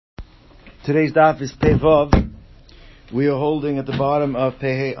Today's daf is Pevav. We are holding at the bottom of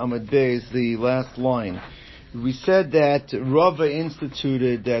Pehei Amud Beis, the last line. We said that Rabbi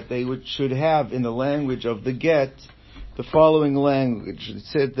instituted that they should have in the language of the get the following language. It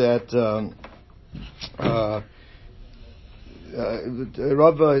said that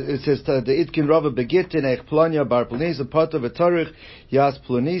Rabbi, it says the itkin Rabbi begittin ech planya bar plunisa pata v'tarich yas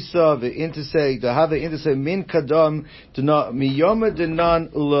plunisa v'intase the have intase min kadam miyoma denan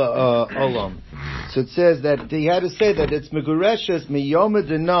olam. So it says that he had to say that it's megureshes miyoma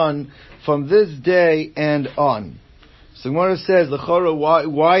denan from this day and on. So Gemara says, L'chora,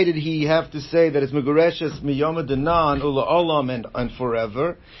 why did he have to say that it's megureshes miyoma denan ula olam and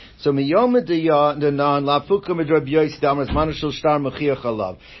forever? So miyoma denan lafuka midrab Yosi damar manashul shtar mechiach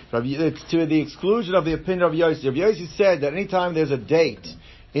alav. It's to the exclusion of the opinion of Yosi. Rabbi Yosi said that anytime there's a date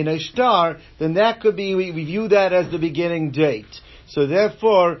in a shtar, then that could be, we view that as the beginning date. So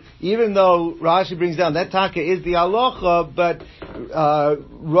therefore, even though Rashi brings down that taka is the halacha, but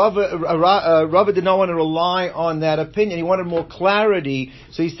Rabbi did not want to rely on that opinion. He wanted more clarity,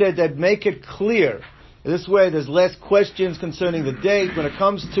 so he said that make it clear. This way there's less questions concerning the date when it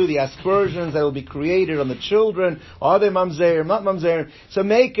comes to the aspersions that will be created on the children. Are they mamzer, not mamzer? So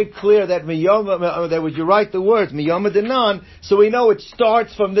make it clear that that when you write the words miyoma denan, so we know it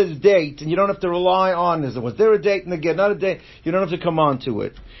starts from this date, and you don't have to rely on this. Was there a date in the get? Not a date. You don't have to come on to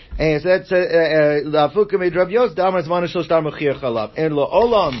it. And so that's and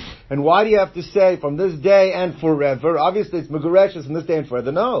and why do you have to say from this day and forever? Obviously it's megureshes from this day and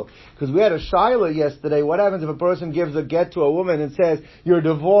forever. No, because we had a shaila yesterday. What happens if a person gives a get to a woman and says, you're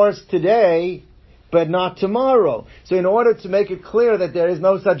divorced today, but not tomorrow? So in order to make it clear that there is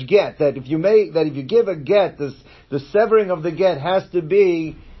no such get, that if you give a get, the severing of the get has to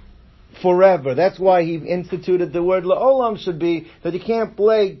be forever. That's why he instituted the word la'olam should be that you can't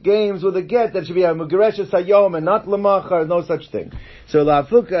play games with a get, that should be a megureshes hayom and not lamachar, no such thing. So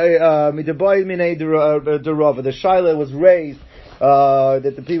la'afuk midaboy minei derova, the shaila was raised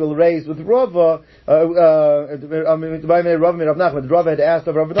that the people raised with Rava, Rava had asked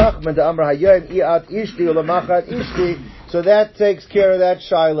of Rav Nachman, the Amr Hayom iat ishti ulamachat ishti, so that takes care of that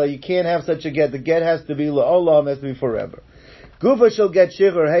shaila. You can't have such a get. The get has to be la'olam, has to be forever. Gufa shall get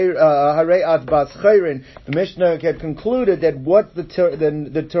shigur harei bas chayrin. The Mishnah had concluded that what's the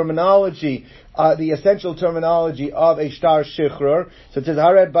terminology, the essential terminology of a shtar shichrur. So it says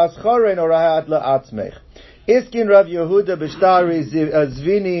harei bas chayrin or harat la'atzmech. Iskin Rav Yehuda b'shtari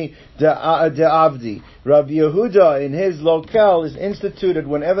zvini de'avdi. Rav Yehuda in his locale is instituted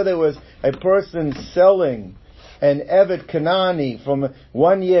whenever there was a person selling an Evet Kanani from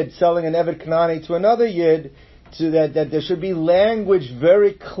one yid selling an Evet Kanani to another yid, to that there should be language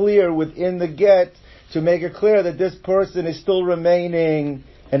very clear within the get to make it clear that this person is still remaining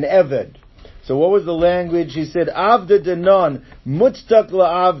an Eved. So what was the language? He said, Avda denon, mutztak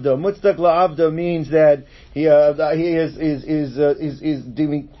la'avda. Mutztak la'avda means that he is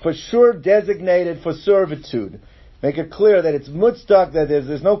for sure designated for servitude. Make it clear that it's mutztak, that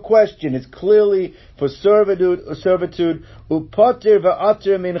there's no question. It's clearly for servitude. Upatir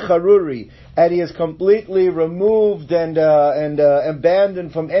va'atir min charuri, and he is completely removed and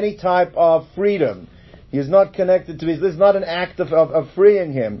abandoned from any type of freedom. He is not connected to this. This is not an act of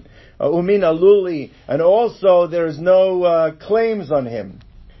freeing him. Umin aluli, and also there is no claims on him.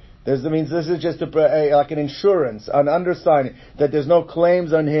 This is just like an insurance, an undersigning that there's no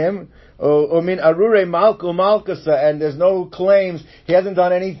claims on him. Umin arure malku malkasa, and there's no claims. He hasn't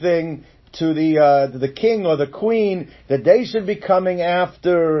done anything to the king or the queen that they should be coming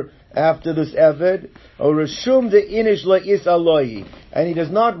after this Eved. Or reshum de inish le'is aloyi, and he does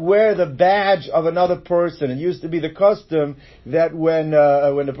not wear the badge of another person. It used to be the custom that when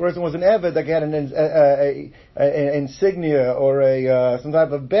the person was an Eved, they had an insignia or some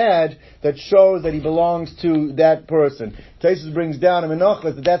type of badge that shows that he belongs to that person. Taisus brings down in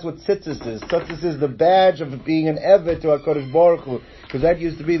Menachos that that's what tzitzis is. Tzitzis is the badge of being an Eved to HaKadosh Baruch Hu, because they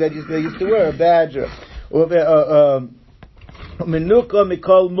used to wear a badge. Menuka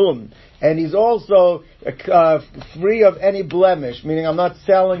mikol mum, and he's also free of any blemish. Meaning, I'm not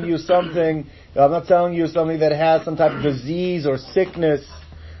selling you something that has some type of disease or sickness.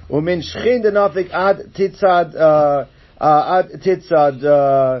 Umin shchin denafik ad titzad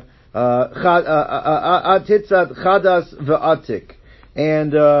chadas ve'atik,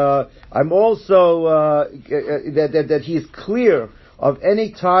 and I'm also that he is clear of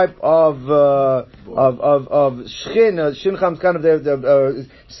any type of shchin. Shin kind of the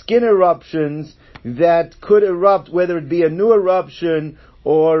skin eruptions that could erupt, whether it be a new eruption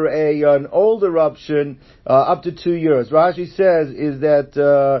or an old eruption, up to 2 years. Rashi says is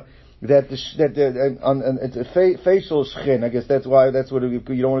that it's a facial shchin. I guess that's what you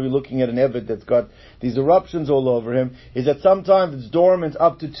don't want to be looking at an Eved that's got these eruptions all over him. Is that sometimes it's dormant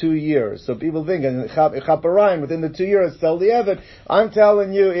up to 2 years. So people think, and chaparayim within the 2 years sell the Eved. I'm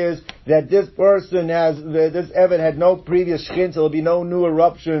telling you is that this person this Eved had no previous shchin, so there'll be no new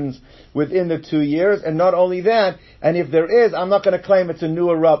eruptions within the 2 years. And not only that, and if there is, I'm not going to claim it's a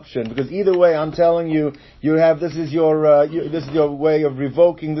new eruption, because either way, I'm telling you, this is your way of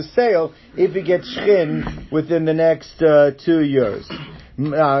revoking the sale if you get shchin within the next 2 years.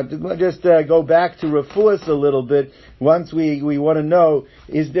 Just go back to refuahs a little bit. Once we want to know,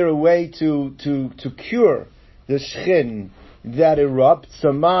 is there a way to cure the shchin that erupts?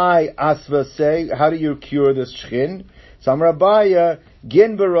 Samai asva say, how do you cure the shchin? Sam Rabbi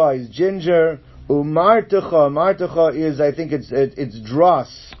ginbara is ginger. Martecha is, I think it's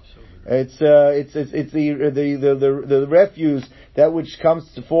dross. It's the refuse that which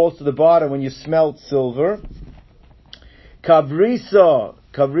falls to the bottom when you smelt silver. Kavrisa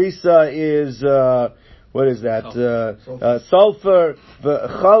is what is that? Sulfur.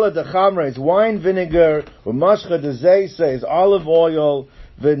 Chalad achamra is wine vinegar. Umashcha de zeisa is olive oil.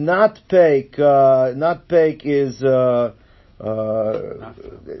 The natpeik is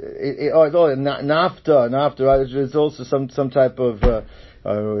nafta. It's also some type of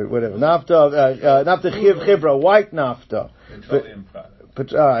whatever nafta chibra, white nafta. Petroleum product.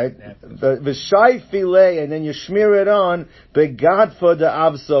 Alright, the shai filet, and then you smear it on begadfa de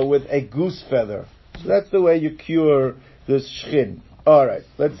avso with a goose feather. So that's the way you cure this shchin. Alright,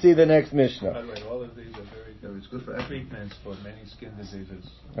 let's see the next Mishnah. By the way, all of these are very good. It's good for treatments for many skin diseases.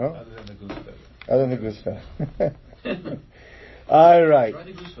 Oh? Other than the goose feather. Other than the goose feather. Alright.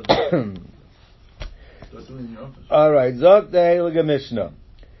 Alright, Zok the Heilige Mishnah.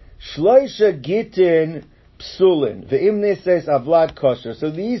 Shloisha Gittin Psulin. Ve'imne says avlad kosher. So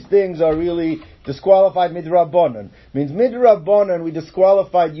these things are really disqualified midrabanan. Means midrabanan we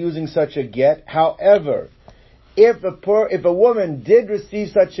disqualified using such a get. However, if a woman did receive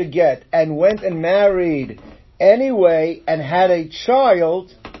such a get and went and married anyway and had a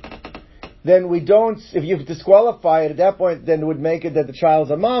child, then we don't, if you've disqualified at that point, then it would make it that the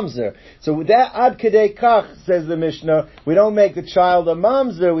child's a mamzer. So with that ad kedei kach, says the Mishnah, we don't make the child a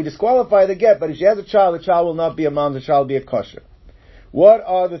mamzer, we disqualify the get, but if she has a child, the child will not be a mamzer, the child will be a kosher. What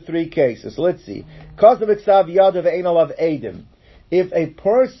are the three cases? Let's see. Kasav iksav yadav ein alav edim. If a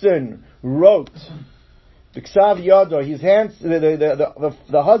person wrote B'ksav yado, his hands,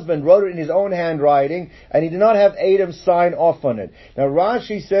 the husband wrote it in his own handwriting, and he did not have Adam sign off on it. Now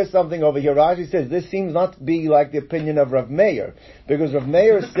Rashi says something over here. Rashi says this seems not to be like the opinion of Rav Meir, because Rav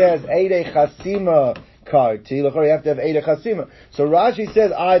Meir says Eidei Chasima karti. You have to have Eidei Chasima. So Rashi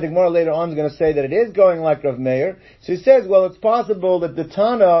says, the Gemara later on is going to say that it is going like Rav Meir. So he says, well, it's possible that the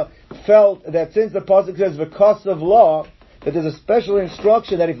Tana felt that since the pasuk says v'kos of law, that there's a special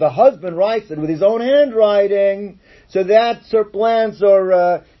instruction that if the husband writes it with his own handwriting, so that supplants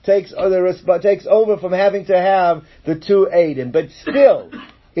or takes over from having to have the two Eidim. But still,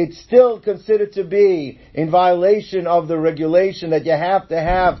 it's still considered to be in violation of the regulation that you have to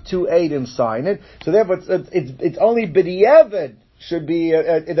have two Eidim sign it. So therefore, it's only b'di'evid should be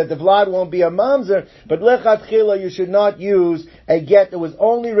that the vlad won't be a mamzer, but lechatchila you should not use a get that was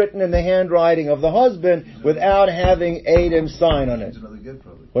only written in the handwriting of the husband without having Adam sign on it.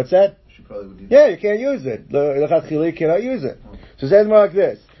 What's that? She probably would need you can't use it. Lechatchila you cannot use it. So it says more like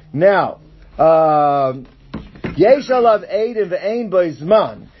this. Now, yesh alav Adam ve'ein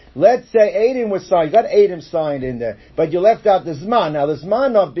b'zman. Let's say Adam was signed. You got Adam signed in there, but you left out the Zman. Now the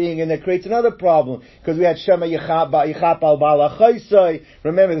Zman not being in there creates another problem, because we had Shema Yichap al Bala Chaysai.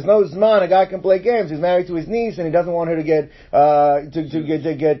 Remember, there's no Zman. A guy can play games. He's married to his niece, and he doesn't want her to get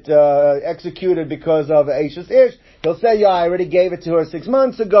executed because of Eishes Ish. He'll say, I already gave it to her 6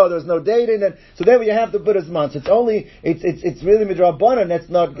 months ago. There's no date in it. So then you have to put a Zman. So it's really midrabanan.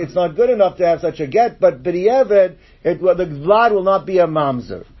 It's not good enough to have such a get, but b'di'evid, the Vlad will not be a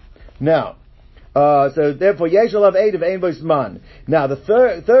mamzer. Now, so therefore, yesh alav Eidim ein b'zman. Now, the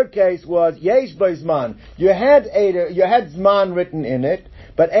third case was yesh b'zman. You had zman written in it,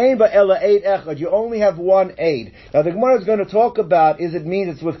 but ein ba'ela eid echad. You only have one aid. Now, the Gemara is going to talk about is it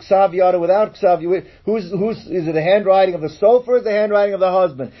means it's with ksav yada, without ksav yada. Who's is it the handwriting of the sofer or the handwriting of the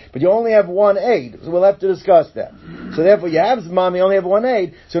husband? But you only have one aid, so we'll have to discuss that. So therefore, you have zman, you only have one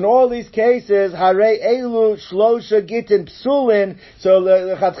aid. So in all these cases, harei elu shlosha gittin psulin. So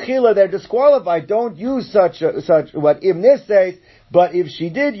the chatchila they're disqualified. Don't use such what Ibn says. But if she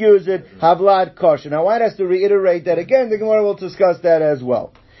did use it, havlad kosher. Now, one has to reiterate that again. The Gemara will discuss that as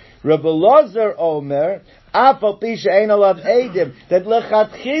well. Rabbi Lazar Omer, Afal pisha ein alav edim, that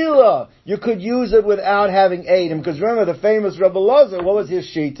lechatchila you could use it without having edim. Because remember the famous Rabbi Lozer, what was his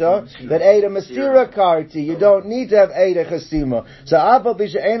shita? That edim masira karti. You don't need to have edim chasima. So afal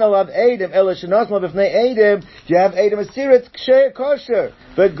pisha ein alav edim, ela shenasma b'fnei edim, you have edim masira, it's ksher kosher.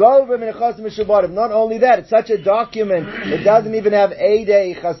 But govrim in chasim mishabarim. Not only that, it's such a document, it doesn't even have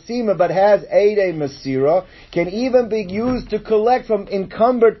edim chasima, but has edim masira, can even be used to collect from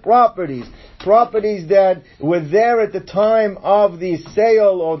encumbered properties that were there at the time of the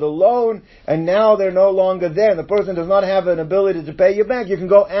sale or the loan, and now they're no longer there, and the person does not have an ability to pay you back. You can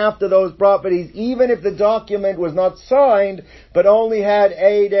go after those properties, even if the document was not signed, but only had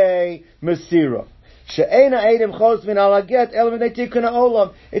Eidei Masira. It's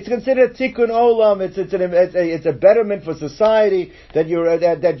considered tikkun olam. It's a betterment for society that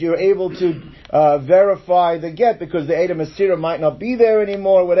you're able to verify the get, because the Eidei Masira might not be there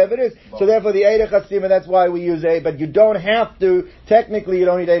anymore, whatever it is. So therefore the Eidei Chasima, that's why we use but you don't have to. Technically, you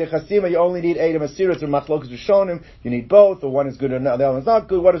don't need Eidei Chasima. You only need Eidei Masira. It's a machlokas rishonim. You need both. The one is good or not. The other one's not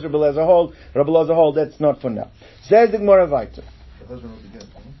good. What does Rabbi Elazar hold? Rabbi Elazar hold that's not for now. Says the Gemara weiter.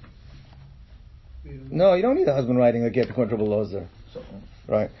 No, you don't need a husband writing a get according to Rabbi Elazar.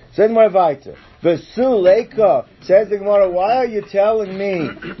 Right. Says the Gemara weiter. V'suleka, says the Gemara, why are you telling me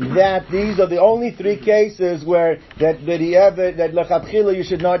that these are the only three cases where that lechatchila you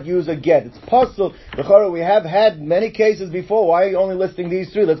should not use a get? It's possible. We have had many cases before. Why are you only listing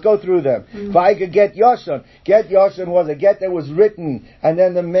these three? Let's go through them. V'aika get yoshan. Get yoshan was a get that was written, and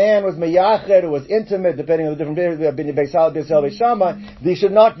then the man was meyached, it was intimate, depending on the different they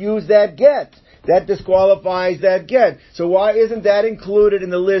should not use that get. That disqualifies that get. So why isn't that included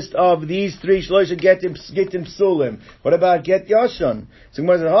in the list of these three shloisha gittin psulim? What about get yoshan? So he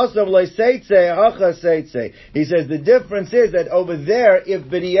says the difference is that over there, if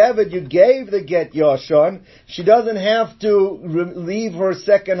b'diavad you gave the get yoshan, she doesn't have to leave her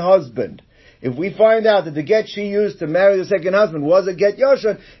second husband. If we find out that the get she used to marry the second husband was a get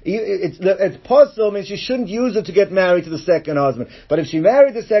yoshan, it's possible, means she shouldn't use it to get married to the second husband. But if she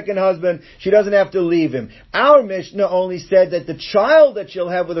married the second husband, she doesn't have to leave him. Our Mishnah only said that the child that she'll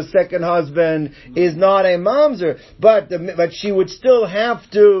have with the second husband is not a mamzer, but she would still have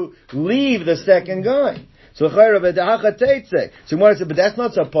to leave the second guy. So Gemara said, but that's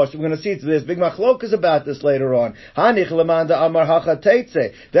not so posh. We're going to see there's big machlokas about this later on. That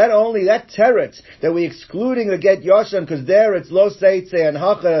teretz that we excluding the get yoshan because there it's lo seitze and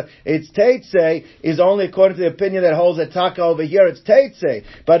hacha it's teitze is only according to the opinion that holds that taka over here it's teitze.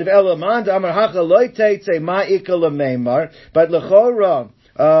 But if elamanda amar hacha loy teitze ma ikal meimar, but lechora.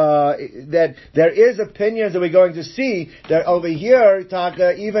 That there is opinions that we're going to see that over here,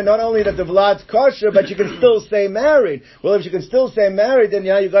 Taka, even not only that the Vlad's kosher, but you can still stay married. Well, if you can still stay married, then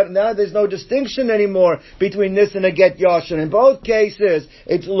now there's no distinction anymore between this and a get yoshan. In both cases,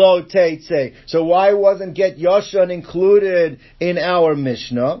 it's lo teitze. So why wasn't get yoshan included in our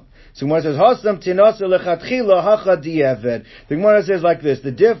Mishnah? So Gemara says, Hasam tinasu lechatchila hacha di'eved. The Gemara says like this,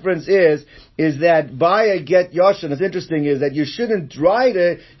 the difference is that by a get yoshan, it's interesting, is that you shouldn't write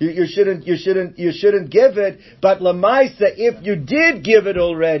it, you shouldn't give it, but lamaisa, if you did give it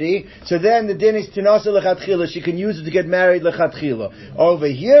already, so then the din is tinasu lechatchila, she can use it to get married lechatchila. Over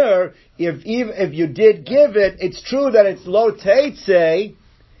here, if you did give it, it's true that it's lo teitze,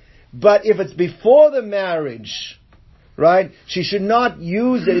 but if it's before the marriage, right? She should not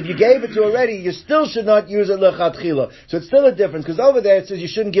use it. If you gave it to her already, you still should not use it lechatchila. So it's still a difference, because over there it says you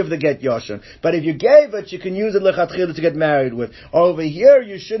shouldn't give the get yoshan. But if you gave it, you can use it lechatchila to get married with. Over here,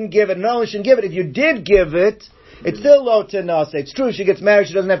 you shouldn't give it. Not only shouldn't give it, if you did give it, it's still lo tenase. It's true, she gets married,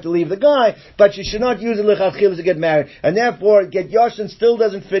 she doesn't have to leave the guy, but she should not use it lechatchila to get married. And therefore, get yoshan still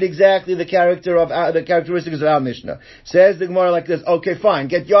doesn't fit exactly the characteristics of our Mishnah. Says the Gemara like this, okay, fine,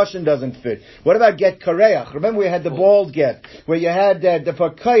 get yoshan doesn't fit. What about get kareach? Remember we had the bald get, where you had the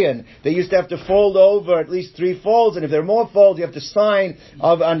fakayan, they used to have to fold over at least 3 folds, and if there are more folds, you have to sign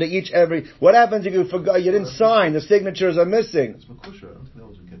under every. What happens if you forgot, you didn't sign, the signatures are missing?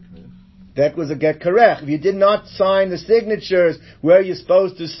 That was a get karech. If you did not sign the signatures where you're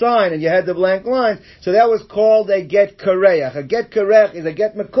supposed to sign and you had the blank lines, so that was called a get kareach. A get karech is a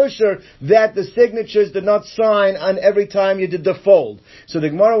get mekusher that the signatures did not sign on every time you did the fold. So the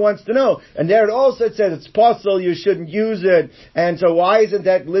Gemara wants to know, and there it also says it's possible you shouldn't use it, and so why isn't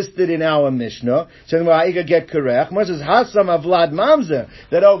that listed in our Mishnah? So the Gemara get karech. Gemara says hasam avlad mamzer,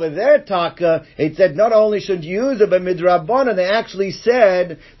 that over there Taka, it said not only should you use it, but midrabanan they actually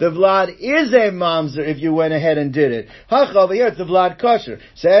said the vlad is a mamzer if you went ahead and did it. Hach, over here, it's the vlad kosher.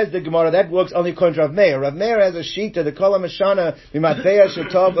 Says the Gemara, that works only according to Rav Meir. Rav Meir has a shita, the kol ha-mashana, b'matbeya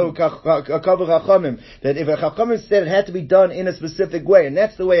shetov kavu chachamim, that if a chachamim said it had to be done in a specific way, and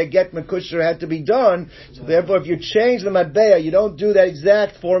that's the way a get mekusher had to be done, so therefore if you change the matbeya, you don't do that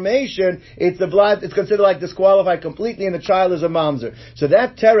exact formation, it's the vlad, it's considered like disqualified completely, and the child is a mamzer. So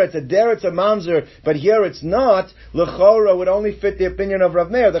that teretz, a deretz, a mamzer, but here it's not, l'chora would only fit the opinion of Rav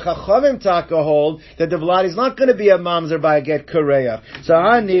Meir. The chachamim taka hold that the vlad is not going to be a mamzer by a get kareach. So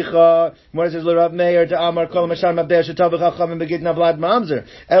hanicha, what says Rav Meir to Amar kol mashan matbeya shetav chachamim begittin vlad mamzer.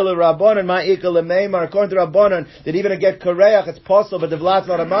 Ela rabbanon ma'ika lemeimar, according to rabbanon, that even a get kareach it's possible, but the vlad's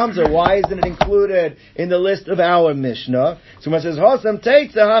not a mamzer. Why isn't it included in the list of our Mishnah? So when it says hosam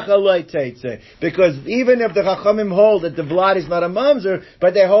teitze hachaloi teitze, because even if the chachamim hold that the vlad is not a mamzer,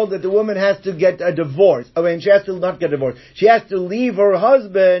 but they hold that the woman has to get a divorce. I mean, she has to not get a divorce. She has to leave her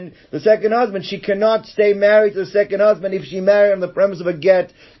husband, the second husband. She cannot stay married to the second husband if she married on the premise of a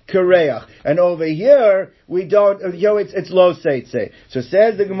get kareach. And over here, we don't, it's lo seitze. So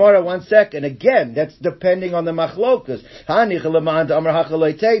says the Gemara, 1 second, again, that's depending on the machlokas.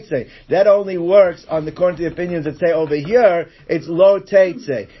 That only works on the, according to the opinions that say over here, it's lo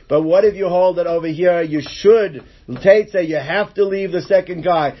teitze. But what if you hold that over here, you should teitze, you have to leave the second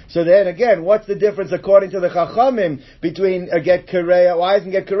guy. So then again, what's the difference according to the chachamim between a get kareach? Why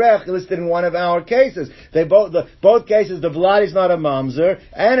isn't get kareach listed in one of our cases? They both cases, the vlad is not a mamzer,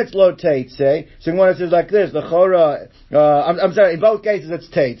 and it's lo teitze. So when it says like this, the chora, I'm sorry, in both cases it's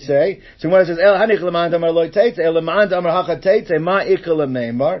teitze. So when it says el hanich lemand amar lo teitze, el lemand amar hacha teitze, ma ikha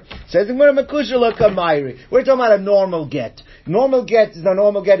lemeimar, says the Gemara makusha lekamayri. We're talking about a normal get. Normal get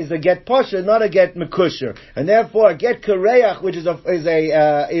is a get pasha, not a get mekusher, and therefore a get kareach, which is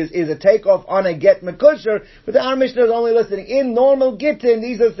a takeoff on a get mekusher. But our Mishnah is only listening in normal gittin.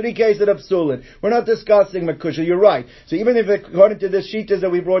 These are 3 cases of psulin. We're not discussing mekusher. You're right. So even if according to the shitas that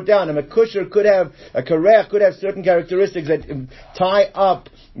we brought down, a mekusher could have a kareach could have certain characteristics that tie up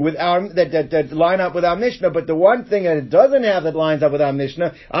with our that line up with our Mishnah. But the one thing that it doesn't have that lines up with our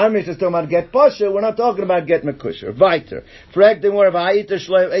Mishnah is talking about get pasha. We're not talking about get mekusher. Weiter.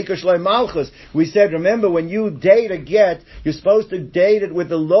 We said, remember, when you date a get, you're supposed to date it with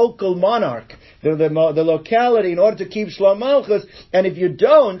the local monarch, the locality, in order to keep Shlom Malchus, and if you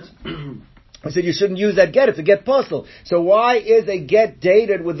don't, I said you shouldn't use that get, it's a get puzzle. So why is a get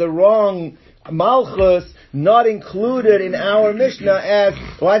dated with the wrong Malchus not included in our Mishnah as,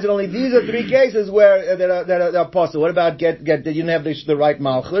 why is it only these are 3 cases where that are possible? What about get that you didn't have the right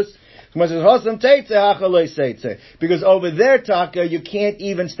Malchus? Because over there, Taka, you can't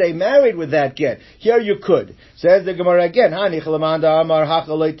even stay married with that get. Here you could. Says the Gemara again, that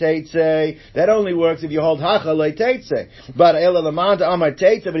only works if you hold hachalei teitze. But but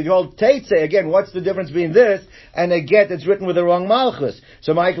if you hold teitze, again, what's the difference between this and a get that's written with the wrong malchus?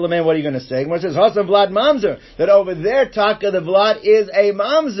 So Michael, man, what are you going to say? Gemara says, Hasam Vlad Mamzer, that over there, Taka, the Vlad is a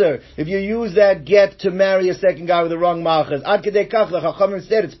Mamzer. If you use that get to marry a second guy with the wrong malchus. Ad kedei kach, the Chachamim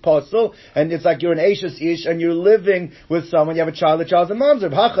said it's possible. And it's like you're an Ashes Ish and you're living with someone, you have a child, the child's a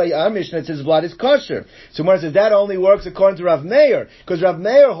mamzer. Our Mishnah, it says blood is kosher. So when it says that only works according to Rav Meir, because Rav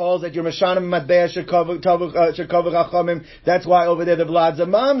Meir holds that you're Meshanim Matbeya Shekavu Chachamim, that's why over there the vlad's a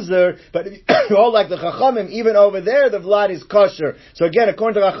mamzer, but if you hold like the Chachamim, even over there the vlad is kosher. So again,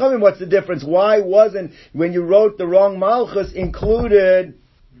 according to Chachamim, what's the difference? Why wasn't, when you wrote the wrong malchus, included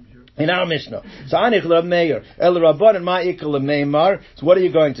in our Mishnah? So Anich Rav Meir, El Rabbanan Ma'ikal Meimar. So what are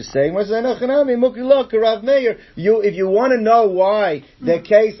you going to say? If you want to know why the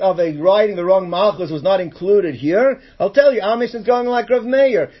case of a writing the wrong malchus was not included here, I'll tell you, our Mishnah is going like Rav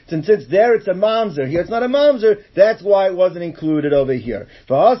Meir. Since there it's a mamzer, here it's not a mamzer, that's why it wasn't included over here.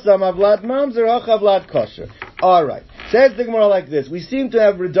 V'hasam avlad mamzer, hachavlad kosher. Alright. Says the Gemara like this. We seem to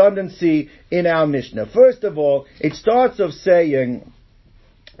have redundancy in our Mishnah. First of all, it starts off saying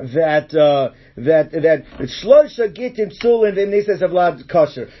that Shlosha Gittin Sulin V'Nisas Avlad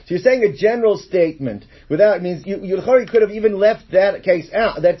Kosher. So you're saying a general statement without, it means you could have even left that case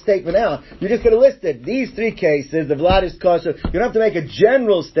out, that statement out. You just could have listed these 3 cases, the Vlad is kosher. You don't have to make a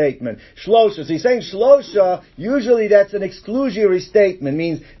general statement. Shlosha. So you're saying Shlosha, usually that's an exclusionary statement,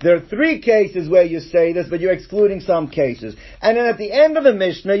 means there are 3 cases where you say this, but you're excluding some cases. And then at the end of the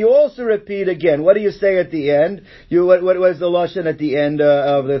Mishnah, you also repeat again. What do you say at the end? What was the Lashon at the end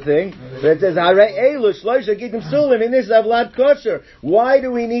of the thing? So it says, why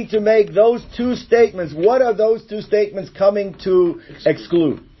do we need to make those 2 statements? What are those 2 statements coming to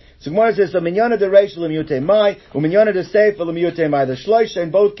exclude? So Gemara says, so minyana de reisha l'miyutei mai, u'minyana de seifa l'miyutei mai. The shloisha, in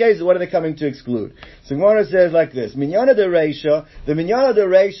both cases, what are they coming to exclude? So Gemara says like this, minyana de reisha, the minyana de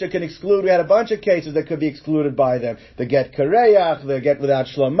reisha can exclude, we had a bunch of cases that could be excluded by them. They get kareach, they get without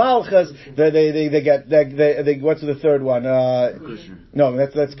shlom malchus, they get, what's the third one? No,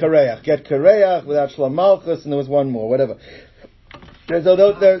 that's kareach. Get kareach without shlom malchus, and there was one more, whatever. There's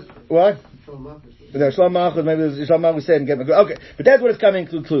what? There's Shlom Malchus, maybe there's Shlom Malchus said and get okay, but that's what it's coming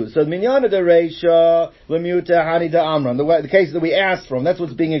to include. So Minyana de Reisha, Lemuta, Hani de Amram, the cases that we asked from, that's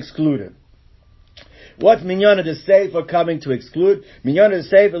what's being excluded. What's Minyana de Seifa coming to exclude? Minyana de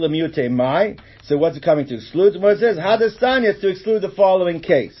Seifa Lemute Mai. So what's it coming to exclude? What it says, Hadastanya is to exclude the following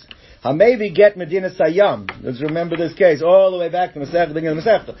case. Maybe get Medina Sayam. Let's remember this case all the way back to Masechta, beginning of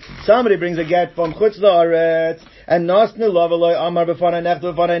Masechta. Somebody brings a get from Chutz La'aretz, and Nasnu Lavaloi Amar B'fanei Nechta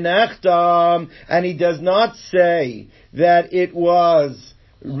B'fanei Nechtam, and he does not say that it was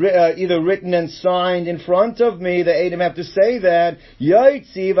either written and signed in front of me. The Edom have to say that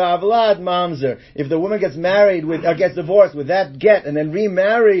Yaitzi v'avlad mamzer. If the woman gets married gets divorced with that get and then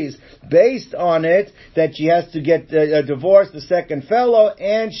remarries based on it, that she has to get divorced the second fellow,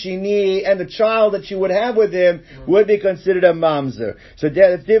 and and the child that she would have with him would be considered a mamzer. So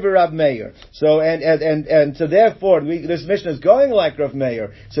that's Divrei Rav Meir. So and so therefore this mission is going like Rav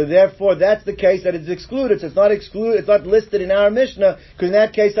Meir. So therefore that's the case that it's excluded. So it's not excluded. It's not listed in our Mishnah because in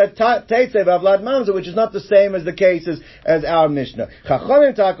that case that Teitzev Avlad Mamzer, which is not the same as the cases as our Mishnah.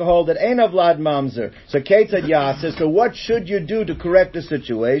 Chachamim taka hold that ain't Avlad Mamzer. So Ketzad Yaseh. So what should you do to correct the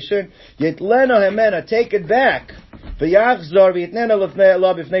situation? Yitleno Hemena, take it back. So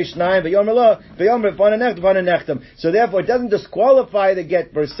therefore it doesn't disqualify the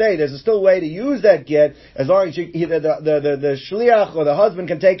get per se. There's still a way to use that get as long as the shliach or the husband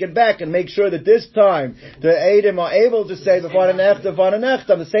can take it back and make sure that this time the Eidim are able to say the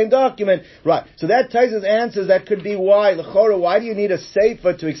same document. Right. So that Taisus answers that could be why. Why do you need a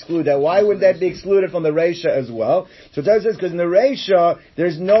sefer to exclude that? Why would that be excluded from the Reisha as well? So Taisus says because in the Reisha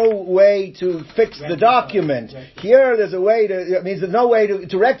there's no way to fix the document. Here there's a way there's no way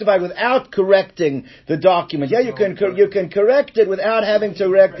to rectify without correcting the document. Yeah, you can correct it without having to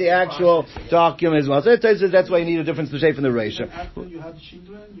correct the actual document as well. So that's why you need a difference to say from the Reisha. After you have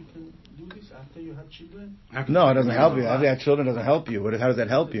children, you can do this. After you have children. No, it doesn't help you. After you have children, doesn't help you. How does that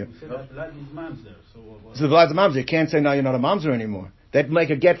help you? So the blood is mamzer. So the blood's a mamzer. You can't say now you're not a mamzer anymore. They'd make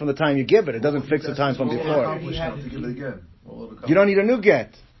a get from the time you give it. It doesn't fix the time from before. You don't need a new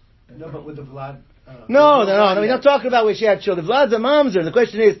get. No, but with the blood. No, we're not talking about where she had children. Vlad's a mamzer. The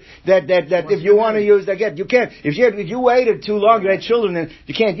question is that if you want to use that get, you can't. If you waited too long, you had children, then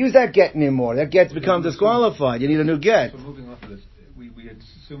you can't use that get anymore. That get's become disqualified. You need a new get. So moving off of this, we had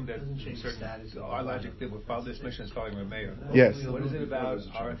assumed that our logic that would follow this mission is following Rav Meir. Yes. What is it about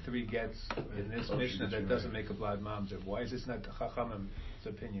our three gets in this mission that doesn't make a blood mamzer? Why is this not Chachamim's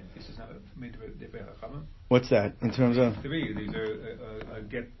opinion? This is not made by Chachamim. What's that in terms of? Three. These are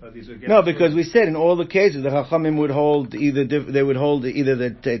get. No, because we said in all the cases the Chachamim would hold either the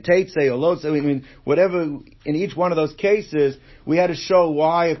Teitzei or Lotze. I mean, whatever. In each one of those cases, we had to show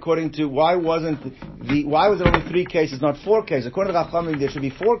why was there only 3 cases, not 4 cases? According to Chachamim, there should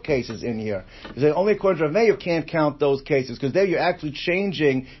be 4 cases in here. Because only according to Rav Meir, you can't count those cases because there you're actually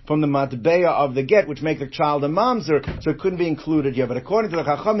changing from the matbeya of the get, which make the child a mamzer, so it couldn't be included here. But according to the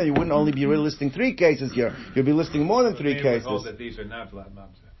Chachamim, you wouldn't only be listing 3 cases here. You'll be listing more than 3 cases. Hold that these are not Vlad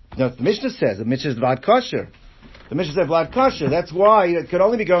Mamzer. No, the Mishnah says. The Mishnah is Vlad Kosher. The Mishnah says Vlad Kosher. That's why it could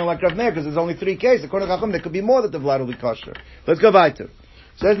only be going like Rav Meir, because there's only 3 cases. According to Chacham, there could be more that the Vlad will be Kosher. Let's go weiter.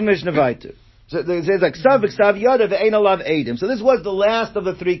 Says the Mishnah weiter. So it says like Ksav Yada ve'ein alav Eidim. So this was the last of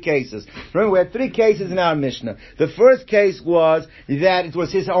the 3 cases. Remember, we had 3 cases in our Mishnah. The first case was that it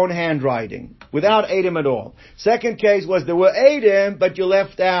was his own handwriting, without Eidim at all. Second case was there were Eidim, but you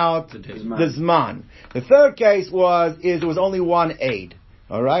left out the Zman. The third case was there was only one Eid.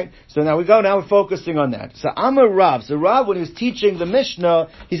 All right. So now we're focusing on that. So Amar Rav. So Rav, when he was teaching the Mishnah,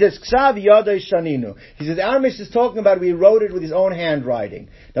 he says Ksav Yadai Shaninu. He says our Mishnah is talking about he wrote it with his own handwriting.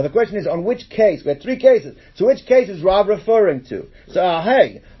 Now the question is on which case? We had 3 cases. So which case is Rav referring to? So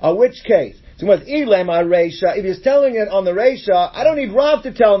which case? So if he's telling it on the Reisha, I don't need Rav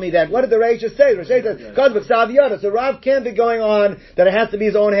to tell me that. What did the Reisha say? The Reisha says, Ksav Yada. So Rav can't be going on that it has to be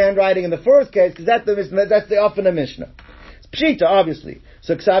his own handwriting in the first case because that's the Afana Mishnah. Pshita, obviously.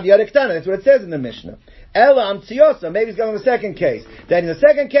 So Ksav Yada Ktana, that's what it says in the Mishnah. Ela Amtiosa. Maybe he's going to the second case. That in the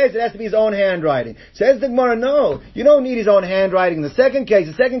second case, it has to be his own handwriting. Says the Gemara, no, you don't need his own handwriting in the second case.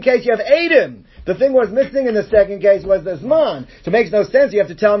 The second case, you have Adam. The thing was missing in the second case was the Zman. So it makes no sense. You have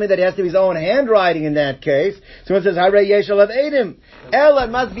to tell me that it has to be his own handwriting in that case. So it says, Hare Yeshal of Adam. Ela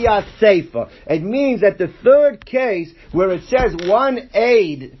must be a Sefer. It means that the third case, where it says one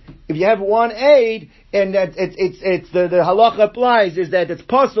aid, if you have one aid, and that it's the halacha applies, is that it's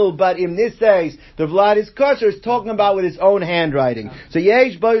possible, but in this case, the Vlad is kosher, is talking about with his own handwriting. So,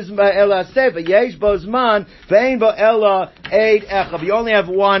 yesh bo ela sefer, yesh bo zman, ve'en bo ela aid echav. You only have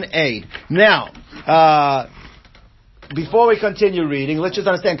one aid. Now, before we continue reading, let's just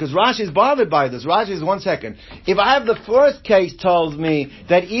understand, because Rashi is bothered by this. Rashi is, 1 second. If I have the first case tells me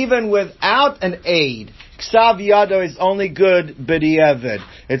that even without an aid, Ksav Yado is only good b'di'evid.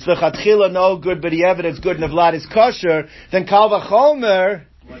 It's l'chatchila no good b'di'evid, it's good nevlad is kosher, then Kal V'chomer,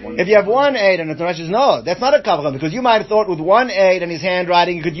 if you have one aid, and the Rashi says, no, that's not a Kal V'chomer, because you might have thought with one aid and his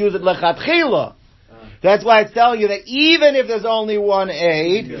handwriting, you could use it l'chatchila. That's why it's telling you that even if there's only one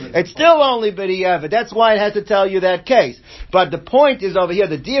aid, it's still only b'di'evid. That's why it has to tell you that case. But the point is over here,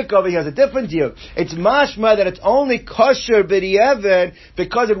 the diuk over here is a different diuk. It's mashma that it's only kosher b'di'evid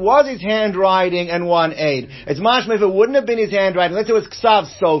because it was his handwriting and one aid. It's mashma if it wouldn't have been his handwriting. Let's say it was ksav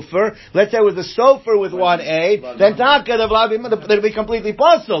sofer. Let's say it was the sofer with one aid. Then taka it'll be completely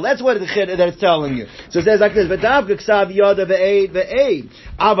possible. That's what it's telling you. So it says like this: v'davka ksav yoda v'aid.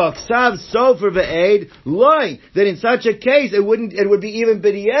 Ava ksav sofer v'aid. Loy, that in such a case it would be even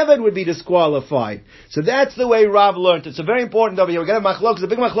b'di'evid would be disqualified. So that's the way Rav learned it. So very important over here. We're going to have machlokes, the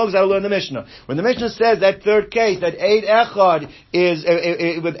big machlokes how to learn the Mishnah. When the Mishnah says that third case, that Eid Echad is,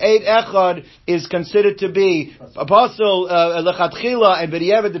 with Eid Echad is considered to be apostle, lechatchila, and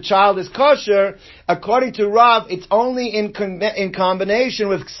b'di'evid the child is kosher, according to Rav, it's only in combination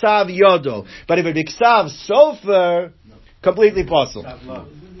with Ksav Yodo. But if it be Ksav Sofer, completely possible.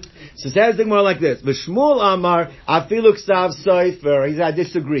 So says the Gemara like this: V'Shmuel Amar Afilu Ksav Sefer. He says, I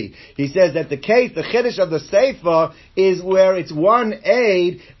disagree. He says that the case, the chiddush of the Sefer, is where it's one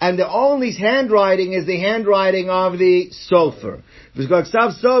aid, and the only handwriting is the handwriting of the Sofer.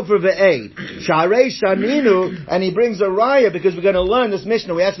 Ksav Sofer v'aid. Sharei Shaninu, and he brings a raya because we're going to learn this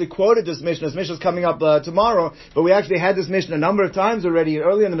Mishnah. We actually quoted this Mishnah. This Mishnah is coming up tomorrow, but we actually had this Mishnah a number of times already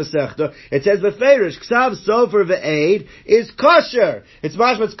earlier in the Masechta. It says V'ferish Ksav Sofer v'aid is kosher. It's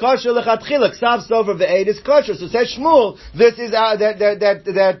mashma, it's kosher lechatchila. Ksav Sofer v'aid is kosher. So says Shmuel, this is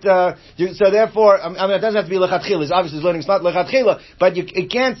so therefore, it doesn't have to be lechatchila. It's obviously learning it's not lechatchila, but it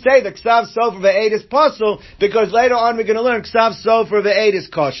can't say that Ksav Sofer v'aid is possible because later on we're going to learn Ksav Sofer for the aid is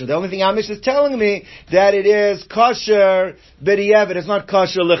kosher. The only thing Amish is telling me that it is kosher b'di'evid. It's not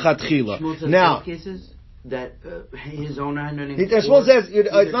kosher lechatchila. Now, cases that his own handwriting. Shmuel says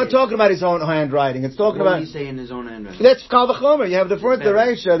it's not talking about his own handwriting. It's talking about. What do you say in his own handwriting? That's Kal V'chomer. You have the first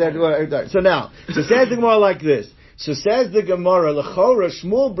Reisha that. So now, so says the Gemara like this. So says the Gemara, L'chora,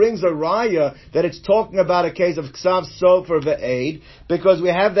 Shmuel brings a raya that it's talking about a case of Ksav Sofer v'aid, because we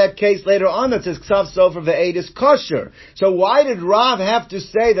have that case later on that says Ksav Sofer v'aid is kosher. So why did Rav have to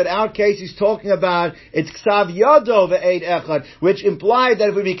say that our case he's talking about, it's Ksav Yado v'aid echad, which implied that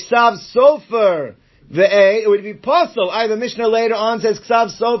it would be Ksav Sofer v'aid, it would be possible. Either Mishnah later on says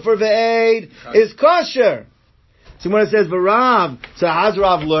Ksav Sofer v'aid is kosher. So when it says V'Rav, so how's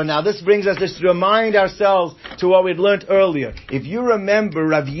Rav learn? Now this brings us just to remind ourselves to what we'd learned earlier. If you remember,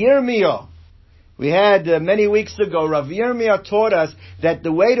 Rav Yirmiyah, we had many weeks ago, Rav Yirmiyah taught us that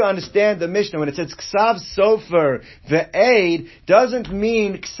the way to understand the Mishnah, when it says Ksav Sofer v'aid, doesn't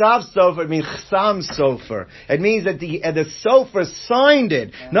mean Ksav Sofer, it means Chsam Sofer. It means that the Sofer signed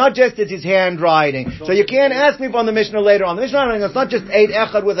it, not just it's his handwriting. So you can't ask me from the Mishnah later on. The Mishnah, it's not just Eid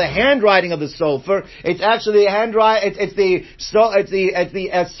Echad with the handwriting of the Sofer, it's actually a handwriting, it's the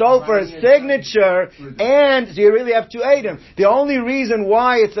Sofer's signature, and so you really have two Eidim. The only reason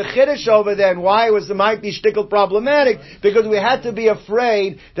why it's a Chiddush over there, and why it might be shtickle problematic, because we had to be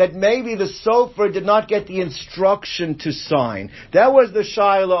afraid that maybe the Sofer did not get the instruction to sign. That was the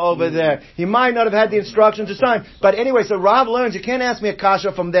Shaila over there. He might not have had the instruction to sign. But anyway, so Rav learns, you can't ask me a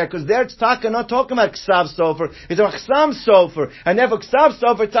kasha from there, because there it's Taka not talking about Ksav Sofer, it's a Chsam Sofer. And therefore Ksav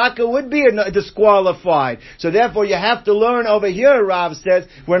Sofer Taka would be disqualified. So therefore you have to learn over here, Rav says,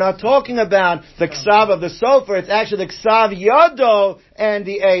 we're not talking about the Ksav of the Sofer, it's actually the Ksav Yado and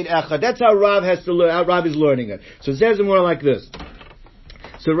the Eid Echad. That's how Rav has to learn, how Rav is learning it. So it says it more like this.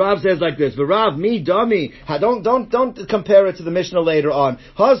 So Rav says like this: "V'Rav mi dami." Don't compare it to the Mishnah later on.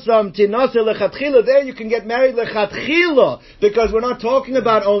 Hasam tinase lechatchila. There you can get married lechatchila, because we're not talking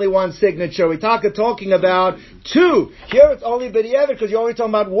about only one signature. We're talking about two. Here it's only b'di'evid because you're only talking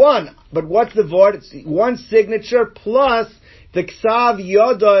about one. but what's the vort? It's one signature plus the ksav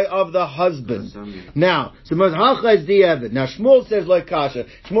yodai of the husband. Now, so Mazhacha is di'evid. Now Shmuel says like kasha.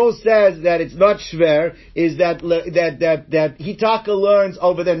 Shmuel says that it's not shver, is that Hitaka learns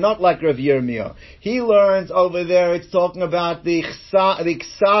over there, not like Rav Yirmiyah. He learns over there, it's talking about the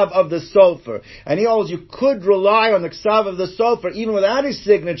ksav of the sofer. And he holds you could rely on the ksav of the sofer, even without his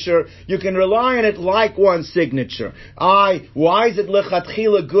signature, you can rely on it like one signature. Why is it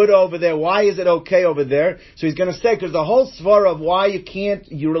lechatchila good over there? Why is it okay over there? So he's going to say, because the whole svar of why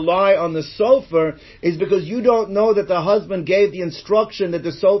you rely on the sofer is because you don't know that the husband gave the instruction that the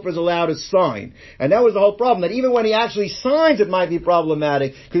sofer is allowed to sign. And that was the whole problem, that even when he actually signs, it might be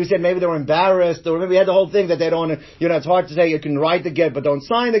problematic, because he said maybe they were embarrassed, or maybe we had the whole thing that they don't want to, it's hard to say you can write the get, but don't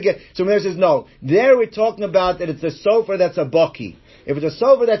sign the get. So there says, no. There we're talking about that it's a sofer that's a bucky. If it's a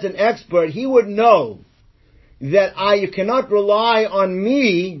sofer that's an expert, he would know that you cannot rely on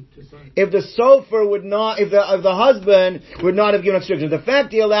me if the sofer would not, if the husband would not have given instructions. The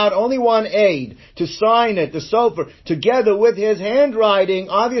fact he allowed only one aide to sign it, the sofer, together with his handwriting,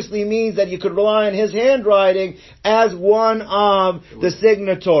 obviously means that you could rely on his handwriting as one of the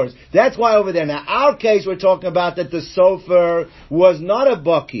signatories. That's why over there. Now, our case, we're talking about that the sofer was not a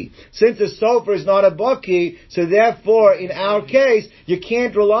bucky. Since the sofer is not a bucky, so therefore, in our case, you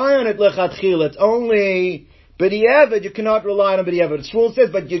can't rely on it lechatchila. It's only b'di'evid, you cannot rely on b'di'evid. Shmuel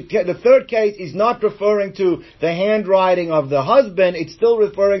says, but the third case is not referring to the handwriting of the husband, it's still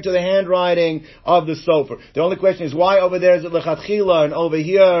referring to the handwriting of the sofer. The only question is, why over there is it lechatchila, and over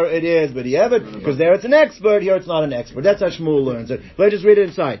here it is b'di'evid? Because there it's an expert, here it's not an expert. That's how Shmuel learns it. Let's just read it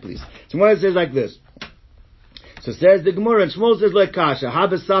inside, please. So when it says like this. So says the Gemara, and Shmuel says like kasha,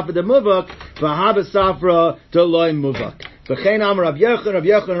 habasafra de muvak, v'habasafra de loy muvak. V'chein amar Rav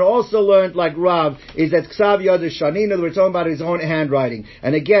Yochanan also learned like Rav, is that ksav yad shanina, we're talking about his own handwriting.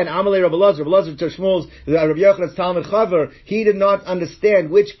 And again, Amalei Rav Elazar to Shmuel's, Rav Yochanan's Talmud Chaver, he did not understand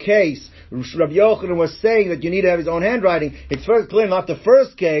which case Rabbi Yochanan was saying that you need to have his own handwriting. It's first clear, not the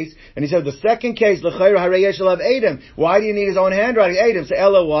first case. And he said the second case, l'chayr harei yesh alav edim. Why do you need his own handwriting? Edim. So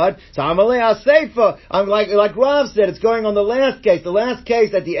ella what? So amalei aseifa. I'm like Rav said, it's going on the last case. The last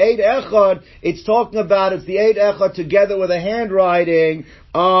case that the eid echad, it's talking about, it's the eid echad together with a handwriting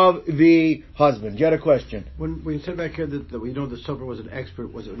of the husband. You had a question? When you said back here that we know the sofer was an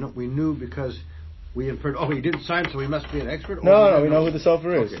expert, was it no, we knew because we inferred, he didn't sign, so he must be an expert? No, we know who the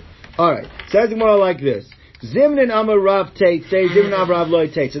sofer is. Okay. Alright, says the Gemara like this. Zimnin Amar Rav Tate, say Zimnin Amar Rav Loy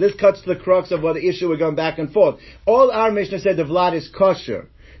Tate. So this cuts to the crux of what the issue we're going back and forth. All our Mishnah said the Vlad is kosher.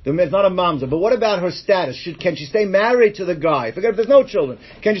 It's not a mamza. But what about her status? Can she stay married to the guy? Forget if there's no children.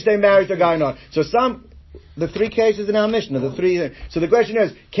 Can she stay married to the guy or not? So the three cases in our Mishnah, so the question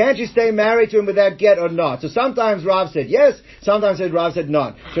is, can she stay married to him with that get or not? So sometimes Rav said yes, sometimes Rav said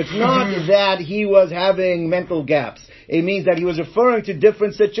not. So it's not that he was having mental gaps. It means that he was referring to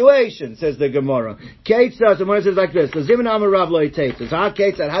different situations, says the Gemara. Ketzah, so Gemara says like this, so Zimin Amar Rav Lo Yitetz. How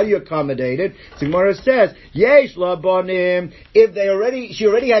Ketzah, how do you accommodate it? So Gemara says, Yesh La Bonim, if she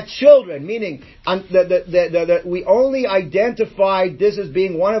already had children, meaning we only identified this as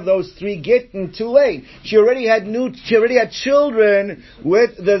being one of those three gittin too late. She already had children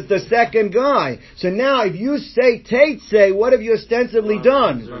with the second guy. So now, if you say Teitze, what have you ostensibly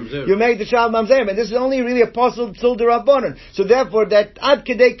done? Mamzer. You made the child mamzerim, and this is only really a possible tzul derabanan. So therefore, that ad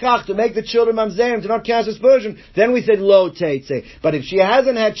kedei kach, to make the children mamzerim, to not cast aspersion, then we said lo Teitze. But if she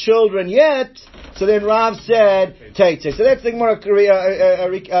hasn't had children yet, so then Rav said Teitze. So that's the Gemara,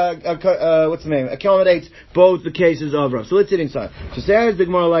 what's the name? Accommodates both the cases of Rav. So let's sit inside. So says the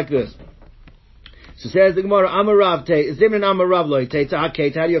Gemara like this. So says the Gemara, Amar Rav Tate, Zimrin Amar Rav Lo Tate, how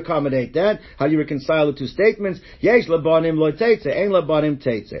do you accommodate that? How do you reconcile the two statements? Yesh labanim lo Tate, ein labanim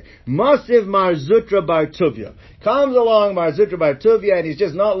Tate. Masiv Mar Zutra Bar Tuvia. Comes along Mar Zutra Bar Tuvia, and he's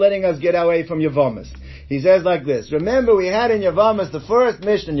just not letting us get away from Yavamas. He says like this, remember we had in Yavamas, the first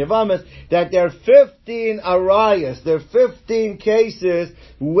mission in Yavamas, that there are 15 arayas, there are 15 cases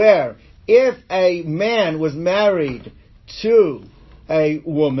where if a man was married to a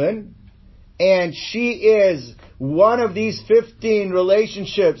woman, and she is one of these 15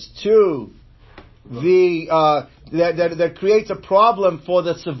 relationships to that creates a problem for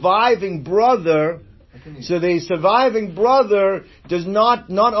the surviving brother. So the surviving brother does not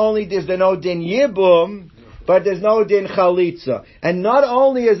only is there no din yibum, but there's no din chalitza. And not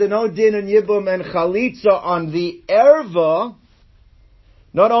only is there no din in yibum and chalitza on the erva,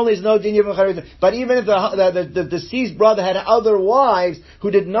 Not only is no din yibum chalitza, but even if the deceased brother had other wives who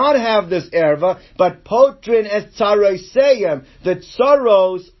did not have this erva, but potrin es tzaroiseyem, the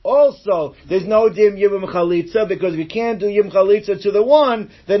tzaros also, there's no din yibum chalitza, because if you can't do yibum chalitza to the one,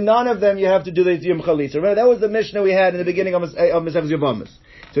 then none of them you have to do the yibum chalitza. Remember, that was the Mishnah we had in the beginning of Mesechus Yevamos.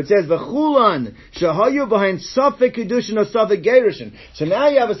 So it says, V'chulan, shahayu behind Safek Kedushin or Safek Gerushin. So now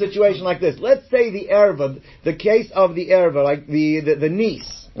you have a situation like this. Let's say the erva, the case of the erva, like the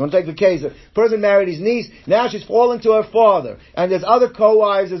niece. You want to take the case, a person married his niece, now she's fallen to her father, and there's other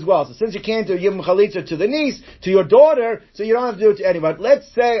co-wives as well. So since you can't do Yibum Chalitza to the niece, to your daughter, so you don't have to do it to anyone. Let's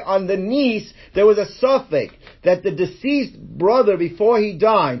say on the niece, there was a suffix that the deceased brother, before he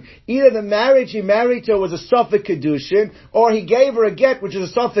died, either the marriage he married to was a suffix kedushin, or he gave her a get, which is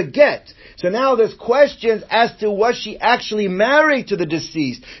a suffix get. So now there's questions as to was she actually married to the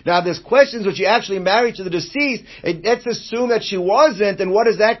deceased. Now there's questions, was she actually married to the deceased? Let's assume that she wasn't, and what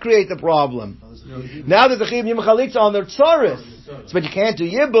does that create the problem? Now there's a chiyuv yibum chalitza on their tzaris. But you can't do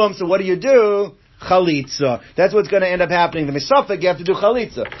yibum, so what do? Chalitza. That's what's going to end up happening. The misafek, you have to do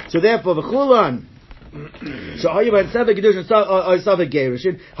chalitza. So therefore, v'chulan. So are you by Safek Kedushin or Safek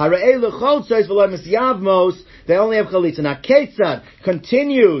Gerushin? Harei lechol tzais v'lo misyavmos. They only have chalitza. Now Ketzad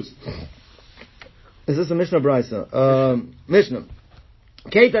continues. Is this a Mishnah Brisa? Mishnah.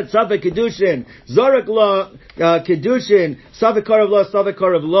 Ketzad Safek Kedushin Zorek lo Kedushin Safek Karav lo Safek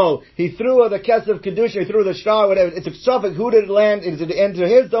Karav lo. He threw the Kesef Kedushin. He threw the star. Whatever. It's a Safek. Who did it land? Is it enter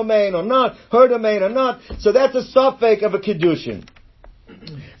his domain or not? Her domain or not? So that's a Safek of a Kedushin.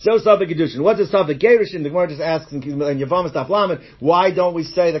 So Safek Kedushin. What's a Safek Gerushin? The Gemara just asks in Yevamos Daf Lamed, why don't we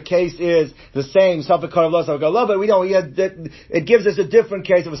say the case is the same, Safek Karav Lo, Safek Karav Lo, but we don't. It gives us a different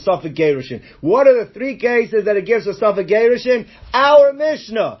case of a Safek Gerushin. What are the three cases that it gives a Safek Gerushin? Our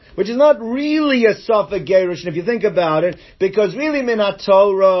Mishnah, which is not really a Safek Gerushin if you think about it, because really Min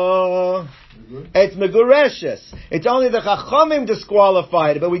HaTorah, it's Megureshes. It's only the Chachamim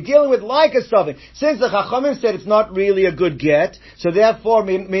disqualified, but we're dealing with like a something. Since the Chachamim said it's not really a good get, so therefore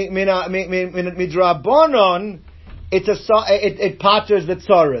midrabanon, it patters the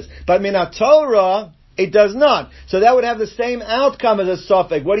tzaras. But min Torah, it does not. So that would have the same outcome as a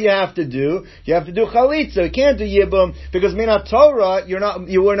suffix. What do you have to do? You have to do chalitza. You can't do yibum because min Torah,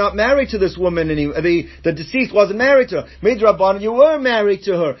 you were not married to this woman anymore. The deceased wasn't married to her. Midrabanan, you were married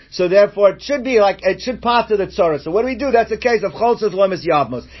to her. So therefore, it should pater the tzara. So what do we do? That's a case of cholzas lemes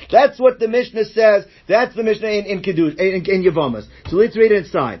yavmos. That's what the Mishnah says. That's the Mishnah in Yevamos. So let's read it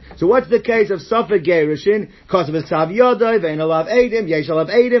inside. So what's the case of Safek Gerushin? Kosav esav yodai, ve'en alav edim, yesh alav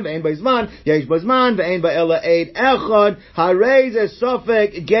edim, ve'en b'zman, yesh b'zman, ve'en ba'ela eid echad, harei ze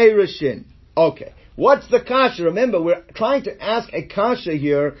Safek Gerushin. Okay. What's the kasha? Remember, we're trying to ask a kasha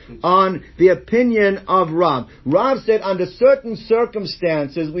here on the opinion of Rav. Rav said under certain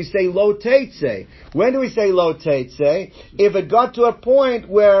circumstances we say lo teitze. When do we say lo teitze? If it got to a point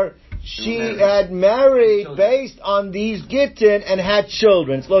where she had married based on these gittin and had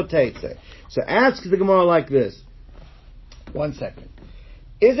children. It's lo teitze. So ask the Gemara like this. 1 second.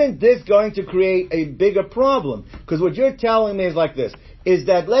 Isn't this going to create a bigger problem? Because what you're telling me is like this. Is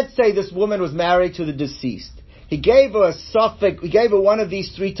that, let's say this woman was married to the deceased. He gave her a suffix, he gave her one of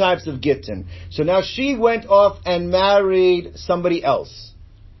these three types of gittin. So now she went off and married somebody else.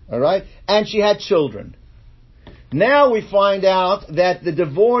 Alright? And she had children. Now we find out that the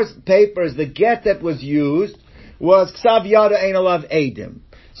divorce papers, the get that was used, was Ksav Yada Ein Alav Edim.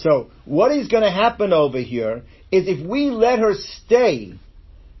 So, what is going to happen over here is if we let her stay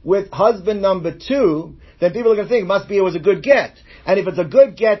with husband number 2, then people are going to think it was a good get. And if it's a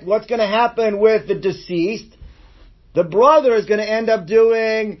good get, what's going to happen with the deceased? The brother is going to end up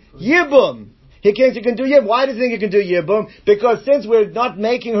doing Yibum. He thinks he can do Yibum. Why does he think he can do Yibum? Because since we're not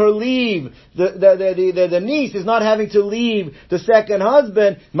making her leave, the niece is not having to leave the second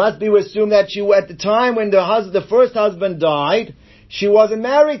husband, must be assumed that she, at the time when the first husband died, she wasn't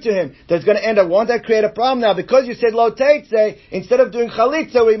married to him. That's going to end up, won't that create a problem now? Because you said lo teitze, instead of doing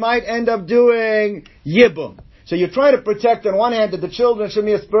chalitza, we might end up doing Yibum. So you're trying to protect on one hand that the children shouldn't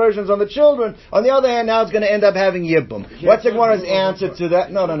be aspersions on the children. On the other hand, now it's going to end up having Yibum. What's the Gemara's answer to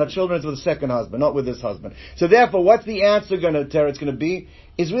that? No, children is with the second husband, not with this husband. So therefore, what's the answer going to be?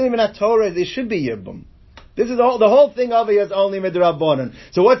 Is really Minat Torah, there should be Yibum. This is the whole thing over here is only midrabanan.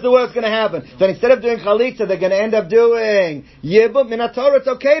 So what's the worst going to happen? Then instead of doing chalitza, they're going to end up doing yibum. Minat Torah, it's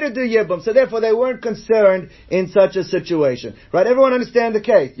okay to do yibum. So therefore, they weren't concerned in such a situation. Right? Everyone understand the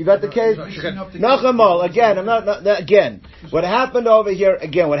case? You got the case? Nachamal. Again. What happened over here?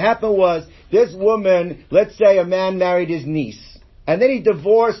 Again, what happened was this woman. Let's say a man married his niece, and then he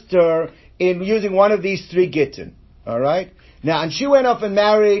divorced her in using one of these three gittin. All right. Now, and she went off and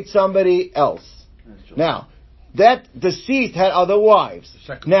married somebody else. Now, that deceased had other wives. This is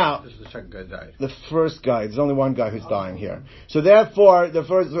the second guy died. The first guy. There's only one guy who's dying here. So therefore,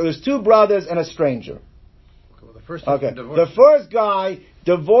 there's two brothers and a stranger. Okay. The first guy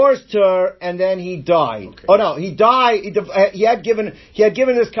divorced her and then he died. Okay. Oh no, he died. He had given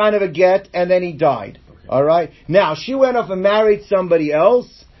this kind of a get and then he died. Okay. All right. Now she went off and married somebody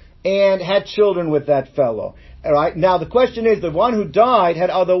else and had children with that fellow. All right. Now the question is, the one who died had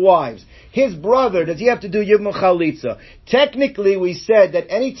other wives. His brother, does he have to do Yibum Chalitza? Technically, we said that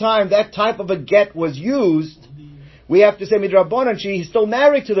any time that type of a get was used, we have to say midrabanan, he's still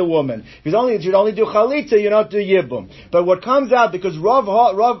married to the woman. You should only do chalitza, you don't do yibum. But what comes out, because Rav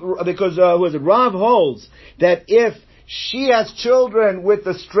holds that if she has children with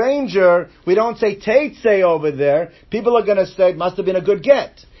the stranger, we don't say teitze over there. People are going to say it must have been a good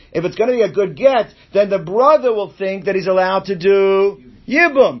get. If it's going to be a good get, then the brother will think that he's allowed to do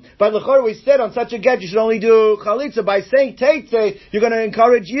Yibum. But l'chor, we said on such a get you should only do chalitza. By saying teitze, you're going to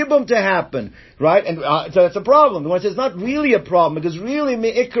encourage Yibum to happen. Right? And so that's a problem. The one says it's not really a problem, because really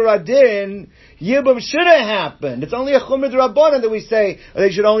me'ikar adin, Yibum should have happened. It's only a chumid rabbanan that we say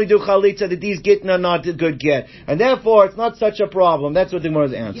they should only do chalitza, that these gittin are not a good get. And therefore it's not such a problem. That's what the Gemara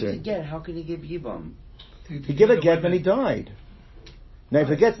is answering. He gives a get, how can he give Yibum? He gave a get when he died. Now, if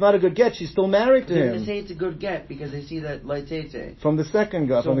the get's not a good get, she's still married to him. They say it's a good get because they see that Laitete. From the second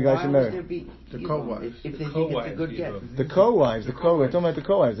guy, from the guy she married. The co-wives. If they think it's a good get. The co-wives, we're talking about the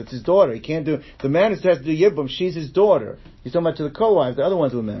co-wives. It's his daughter. He can't do, the man has to do Yibum, she's his daughter. He's talking about to the co-wives, the other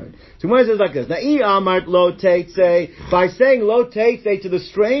ones who were married. So when it says like this, now, amart lo teitze, by saying lo teitze to the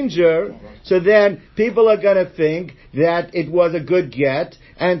stranger, so then people are going to think that it was a good get,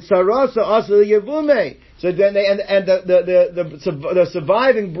 and sarasa also yevume. So then the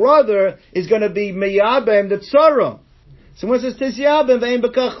surviving brother is going to be miyabem the tzara. Someone says tisyabem ve'im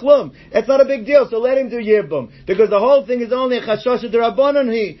bekachlum. It's not a big deal, so let him do yibum, because the whole thing is only a chashash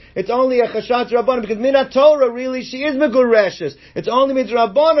d'rabbanan. It's only a chashash d'rabbanan, because minat Torah really she is megureshes. It's only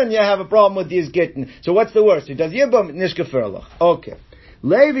midrabbanan you have a problem with these gittin. So what's the worst? He does yibum nishkaferlach. Okay.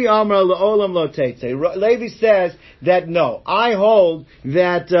 Levi Amar La'olam Lo Teitze. Levi says that no, I hold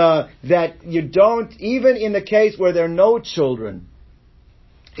that you don't, even in the case where there are no children,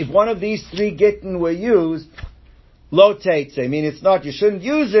 if one of these three gittin were used, Lo teitze, I mean it's not, you shouldn't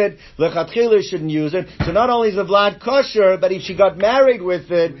use it, lechatchila you shouldn't use it, so not only is the vlad kosher, but if she got married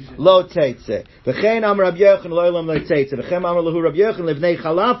with it, lo teitze. V'chein amar Rabbi Yochanan lo olam lo teitze, v'chein amar lahu Rabbi Yochanan livnei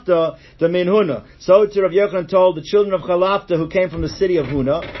Chalafta the min Huna. So to Rabbi Yochanan told the children of Chalafta who came from the city of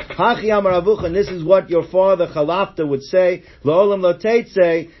Huna, Hachi amar avucha, this is what your father Chalafta would say, lo olam lo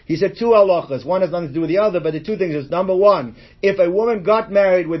teitze. He said two halachas, one has nothing to do with the other, but the two things is, number one, if a woman got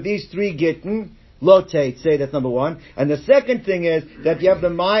married with these three gittin, Lo teitze, that's number one. And the second thing is that you have the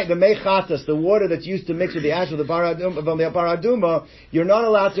mechatas, the water that's used to mix with the ash of the paraduma, you're not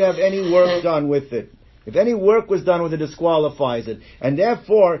allowed to have any work done with it. If any work was done with it, disqualifies it. And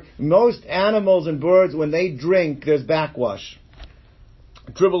therefore, most animals and birds, when they drink, there's backwash.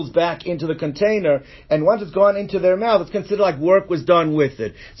 It dribbles back into the container, and once it's gone into their mouth, it's considered like work was done with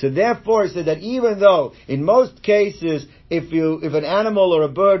it. So therefore, he said that even though, in most cases, if an animal or a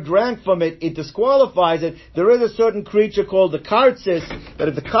bird drank from it, it disqualifies it, there is a certain creature called the kartzis, that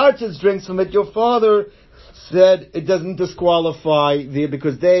if the kartzis drinks from it, your father said it doesn't disqualify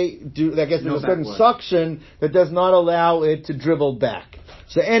because they do, I guess there's a certain suction that does not allow it to dribble back.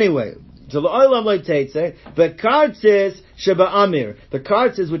 So anyway, so l'olam lo teitze, but kartzis sheba amir, the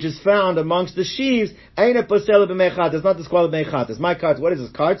kartzis which is found amongst the sheaves, aina posela b'mechat, does not disqualify b'mechat. My kartzis, what is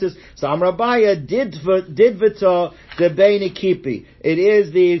this kartzis? So Amrabaya did v'ta the beini kipi. It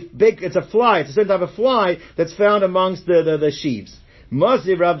is the big, it's a fly, it's a certain type of fly that's found amongst the sheaves.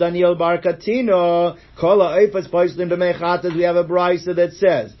 Masiv Rav Daniel Bar Katino, Kola Eifas Paislim B'Mechatas, we have a brisa that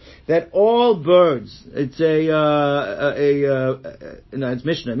says that all birds, it's it's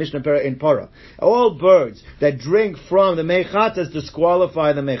Mishnah in Parah, all birds that drink from the Mechatas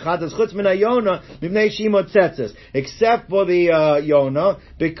disqualify the Mechatas, Chutz Min HaYona, Mivnei Shimot Tzetzes, except for the Yona,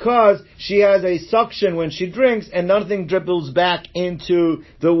 because she has a suction when she drinks and nothing dribbles back into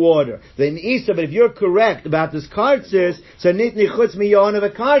the water. Then Isa, but if you're correct about this kartzis, so Nitni Chutz Yona the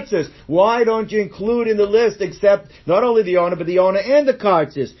kartzis. Why don't you include in the list except not only the Yona but the Yona and the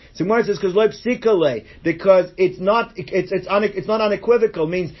kartzis? So Gemara says because it's not unequivocal.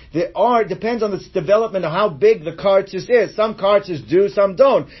 Means depends on the development of how big the kartzis is. Some kartzis do, some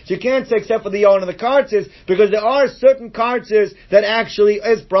don't. So you can't say except for the Yona and the kartzis, because there are certain kartzis that actually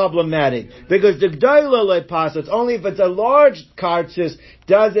is problematic. Because the gdola le pas, it's only if it's a large kartzis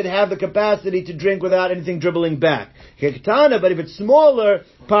does it have the capacity to drink without anything dribbling back? Kektana, but if it's smaller,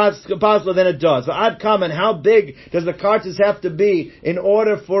 pasla, then it does. So ad kaman, how big does the kartus have to be in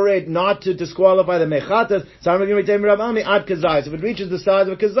order for it not to disqualify the mechatas? So I'm going to tell you, ad kazais. If it reaches the size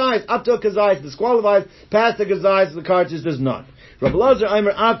of a kazais, up to a kazais, disqualifies. Past the kazais, the kartus does not. Rabbi Lazar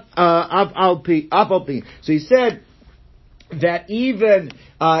Aimer ap alpi. So he said that even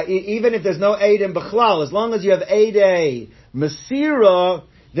if there's no Eidem B'chlal, as long as you have Eidei Masira,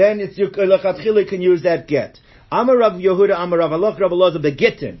 then it's you can use that get. Amar Rav Yehuda, Amar Rav Halach, Rav Lazar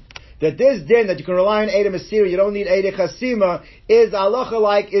Begittin. That this din that you can rely on Eidem Masira, you don't need Eidei Chasima, is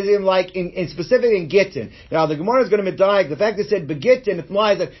halacha in specific in Gittin. Now the Gemara is going to medayik. The fact that it said begittin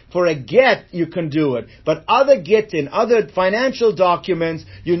implies that for a get you can do it, but other Gittin, other financial documents,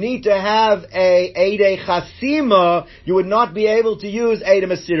 you need to have a Eidei Chasima. You would not be able to use Eidei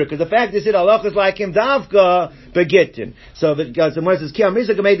Masira because the fact that it said halacha is like him davka begittin. So the Gemara says Ki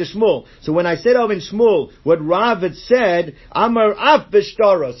Amrisa Gemei de Shmuel. So when I said over in Shmuel what Rav had said, Amar Af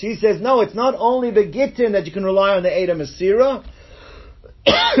B'Shtaros, he says no, it's not only begittin that you can rely on the Eidei Masira,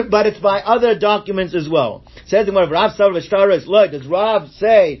 but it's by other documents as well. Says the Rav Savar V'Shtaros, look, does Rav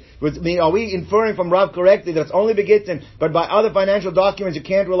say, are we inferring from Rav correctly that it's only begittin, but by other financial documents you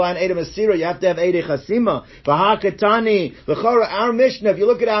can't rely on Eidei Masira, you have to have Eidei Chasima? V'ha'katani, l'chora, our Mishnah, if you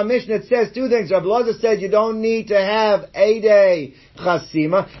look at our Mishnah, it says two things. Rav Lazar says you don't need to have Eidei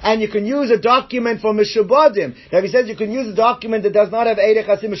Chasima, and you can use a document for Mishubadim. Now if he says you can use a document that does not have Eidei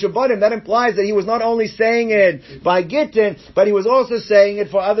Chasima Mishubadim, that implies that he was not only saying it by Gittin, but he was also saying it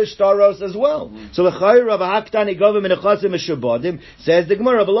for other shtaros as well. So l'chayra v'haktani govim menechasim Mishubadim, says the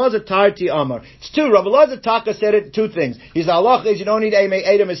Gemara, Rav Lazar Tarti Amar. It's two. Rav Lazar Taka said it, two things. His halach is you don't need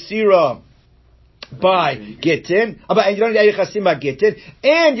Eidei Masira by Gittin, and you don't need Eidei Chasima by Gittin,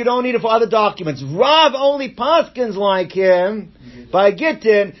 and you don't need it for other documents. Rav only paskins like him by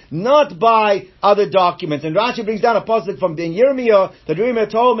Gittin, not by other documents. And Rashi brings down a pasuk from Ben Yirmiyah that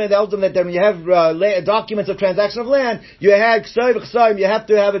Yirmiyah told me that when you have documents of transaction of land, you have you have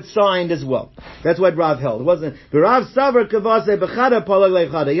to have it signed as well. That's what Rav held. It wasn't Rav Savar Kavase Bechada Palag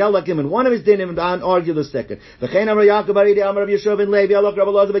Lechada. Yalakim in one of his dinim and argue the second. V'chein Amar Yaakov Aridi Amar Rav Yeshua ben Levi Alok Rav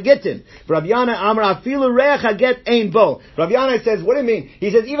Elazar Begittin. For Rav Yana Amar Afilu Reach Haget Ein Bo. Rav Yana says, what do you mean?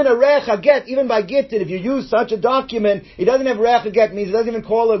 He says even a Reach Haget, even by Gittin, if you use such a document, it doesn't have Reach Haget. Means it doesn't even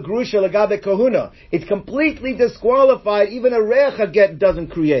call a grusha legabe kahuna. It's completely disqualified. Even a recha get doesn't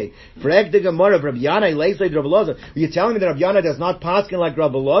create. Frag the Gemara of Rabbi Yana, Leisei Rabbi Lazar. Are you telling me that Rabbi Yana does not paskin like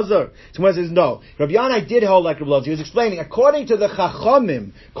Rabbi Lazar? Someone says no. Rabbi Yana did hold like Rabbi Lazar. He was explaining according to the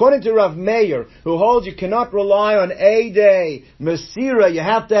Chachamim, according to Rav Meir, who holds you cannot rely on Eidei Masira. You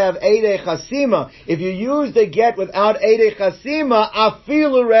have to have Eidei Chasima. If you use the get without Eidei Chasima,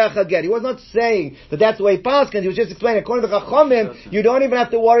 afilu recha get. He was not saying that that's the way he paskins. He was just explaining according to the Chachamim. You don't even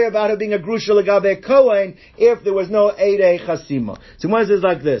have to worry about it being a grusha legabe kohen if there was no Eidei Chasima. So one says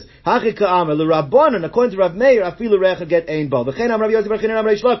like this: Hachika Amar l'Rabbanan, according to Rav Meir, afilu recha get ein bo. V'chein Amar Rav Yosef Barchinan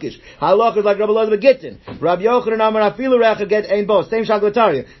Amar Reish Lakish. Halach is like Rabbi Elazar Begittin. Rav Yochanan Amar afilu recha get ein bo. Same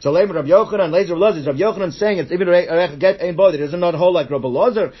shaglatariya. So later Rav Yochanan, later Rav Elazar, Rav Yochanan saying it's even recha get ein bo. That does not hold like Rabbi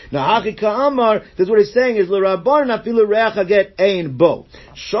Elazar. Now Hachika Amar, this is what he's saying is l'Rabbanan afilu recha get ein bo.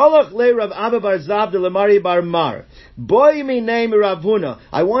 Shalach le Rav Abba bar Zavda lemari bar Mar. Boy me name Rav Huna.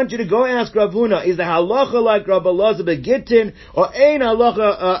 I want you to go ask Rav Huna, is the halacha like Rabbi Elazar Begittin or ain't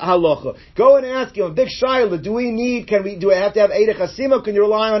halacha halacha? Go and ask him, a big shayla, do I have to have Eidei Chasima? Can you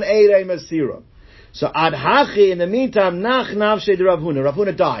rely on Eidei Masira? So ad hachi, in the meantime, nach navshe de Rav Huna. Rav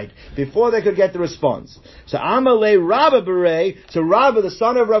Huna died before they could get the response. So Amalei Rabba Berei. So Rabba, the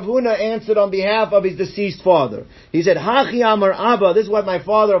son of Rav Huna, answered on behalf of his deceased father. He said, Hachi Amar Abba. This is what my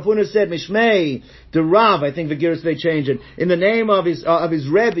father Rav Huna said. Mishmei the Rav. I think the Giras they change it in the name of his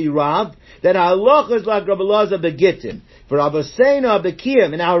Rebbe Rav. That halacha is like Rabbi Elazar Begittin. For Abbaseina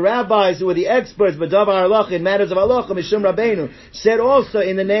Bekiyim, and our rabbis who were the experts, B'davar halacha in matters of halacha, Mishum Rabbeinu, said also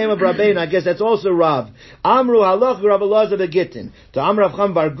in the name of Rabbeinu. I guess that's also Rav. Amru halacha Rabbi Elazar Begittin. To Amr Rav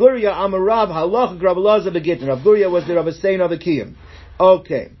Cham Bar Guria, Amr Rav halacha Rabbi Elazar Begittin. Rav Guria was the Abbaseina Bekiyim.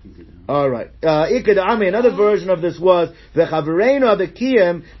 Okay. Alright. Another version of this was V'chavereinu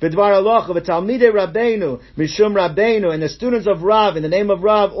Abekiyim B'dvar halacha V'talmidei Rabbeinu Mishum Rabbeinu, and the students of Rav in the name of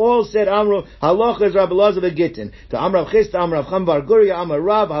Rav all said Amru halacha is Rabbi Elazar Begittin. To Amr Rav Chista Amr Rav Cham Bar Guria Amr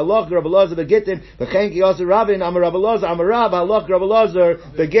Rav halacha Rabbi Elazar Begittin. V'chen ki Yosef Rabin Amr Rabbi Elazar Amr Rav halacha Rabbi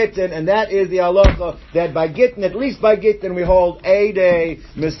Elazar Begittin, and that is the halacha that by Gittin, at least by Gittin, we hold Eidei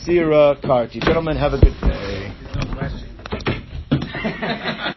Masira Karti. Gentlemen, have a good day.